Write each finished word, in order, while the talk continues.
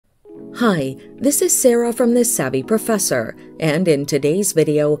Hi, this is Sarah from The Savvy Professor, and in today's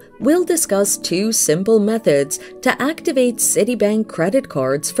video, we'll discuss two simple methods to activate Citibank credit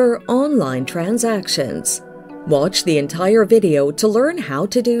cards for online transactions. Watch the entire video to learn how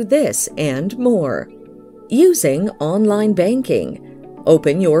to do this and more. Using online banking.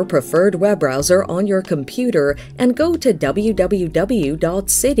 Open your preferred web browser on your computer and go to www.citi.com.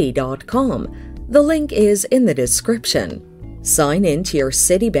 The link is in the description. Sign into your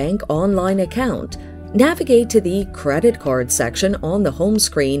Citibank Online account. Navigate to the Credit Card section on the home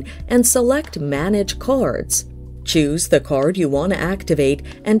screen and select Manage Cards. Choose the card you want to activate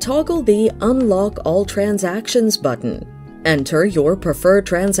and toggle the Unlock All Transactions button. Enter your preferred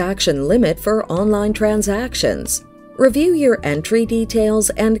transaction limit for online transactions. Review your entry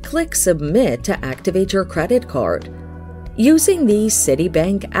details and click Submit to activate your credit card. Using the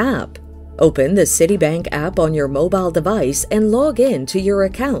Citibank app. Open the Citibank app on your mobile device and log in to your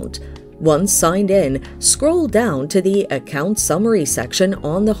account. Once signed in, scroll down to the Account Summary section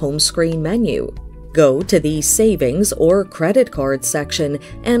on the home screen menu. Go to the Savings or Credit Card section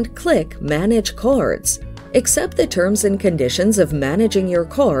and click Manage Cards. Accept the terms and conditions of managing your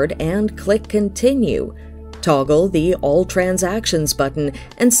card and click Continue. Toggle the All Transactions button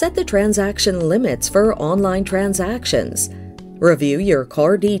and set the transaction limits for online transactions. Review your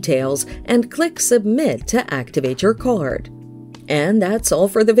card details and click Submit to activate your card. And that's all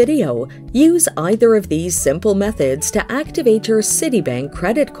for the video. Use either of these simple methods to activate your Citibank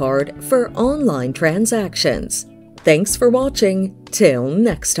credit card for online transactions. Thanks for watching. Till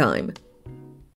next time.